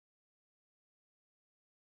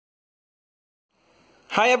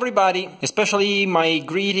Hi everybody, especially my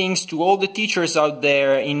greetings to all the teachers out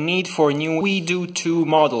there in need for new WeDo 2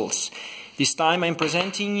 models. This time I'm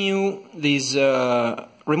presenting you this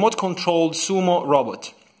remote controlled sumo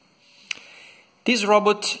robot. This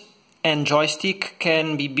robot and joystick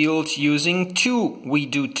can be built using two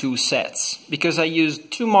WeDo 2 sets, because I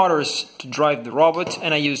used two motors to drive the robot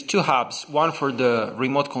and I used two hubs, one for the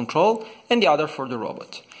remote control and the other for the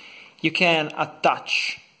robot. You can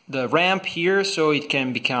attach the ramp here so it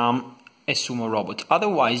can become a sumo robot.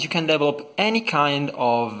 Otherwise you can develop any kind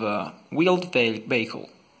of wheeled vehicle.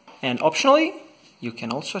 And optionally you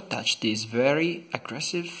can also attach this very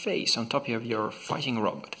aggressive face on top of your fighting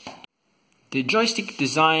robot. The joystick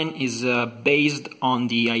design is based on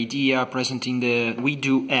the idea present in the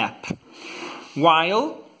WeDo app,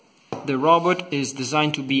 while the robot is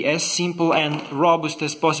designed to be as simple and robust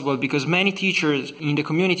as possible, because many teachers in the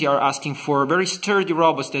community are asking for very sturdy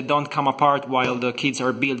robots that don't come apart while the kids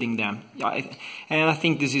are building them. And I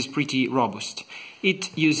think this is pretty robust.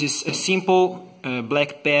 It uses a simple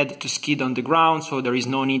black pad to skid on the ground, so there is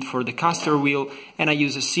no need for the caster wheel, and I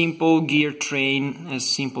use a simple gear train, as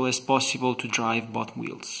simple as possible, to drive both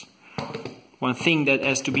wheels. One thing that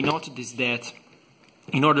has to be noted is that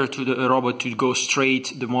in order to the robot to go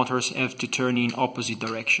straight, the motors have to turn in opposite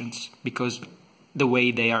directions, because the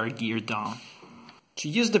way they are geared down. To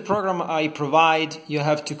use the program I provide, you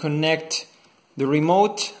have to connect the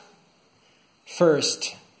remote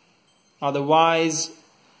first. Otherwise,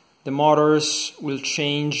 the motors will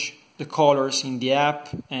change the colors in the app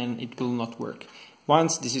and it will not work.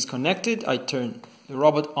 Once this is connected, I turn the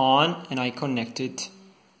robot on and I connect it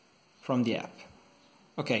from the app.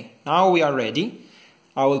 Okay, now we are ready.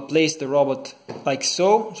 I will place the robot like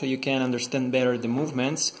so you can understand better the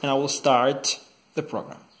movements, and I will start the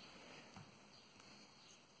program.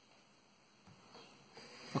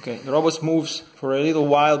 Okay, the robot moves for a little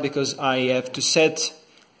while because I have to set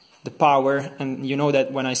the power, and you know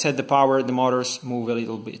that when I set the power the motors move a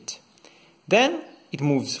little bit. Then it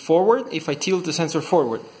moves forward if I tilt the sensor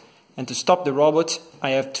forward, and to stop the robot I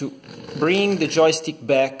have to bring the joystick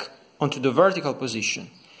back onto the vertical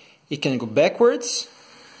position. It can go backwards,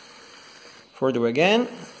 forward again,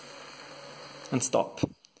 and stop.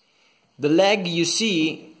 The lag you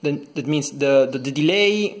see, that means the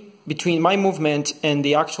delay between my movement and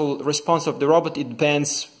the actual response of the robot, it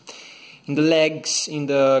depends in the lags, in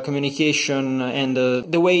the communication, and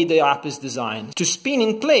the way the app is designed. To spin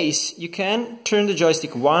in place, you can turn the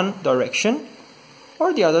joystick one direction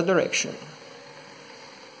or the other direction.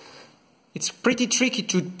 It's pretty tricky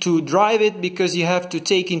to drive it, because you have to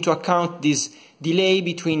take into account this delay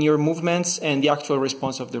between your movements and the actual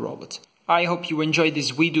response of the robot. I hope you enjoyed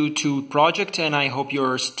this WeDo 2 project, and I hope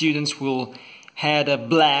your students will have a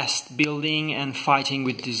blast building and fighting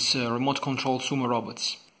with these remote control sumo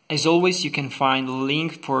robots. As always, you can find a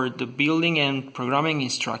link for the building and programming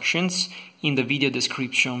instructions in the video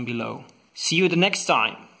description below. See you the next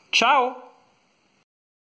time. Ciao!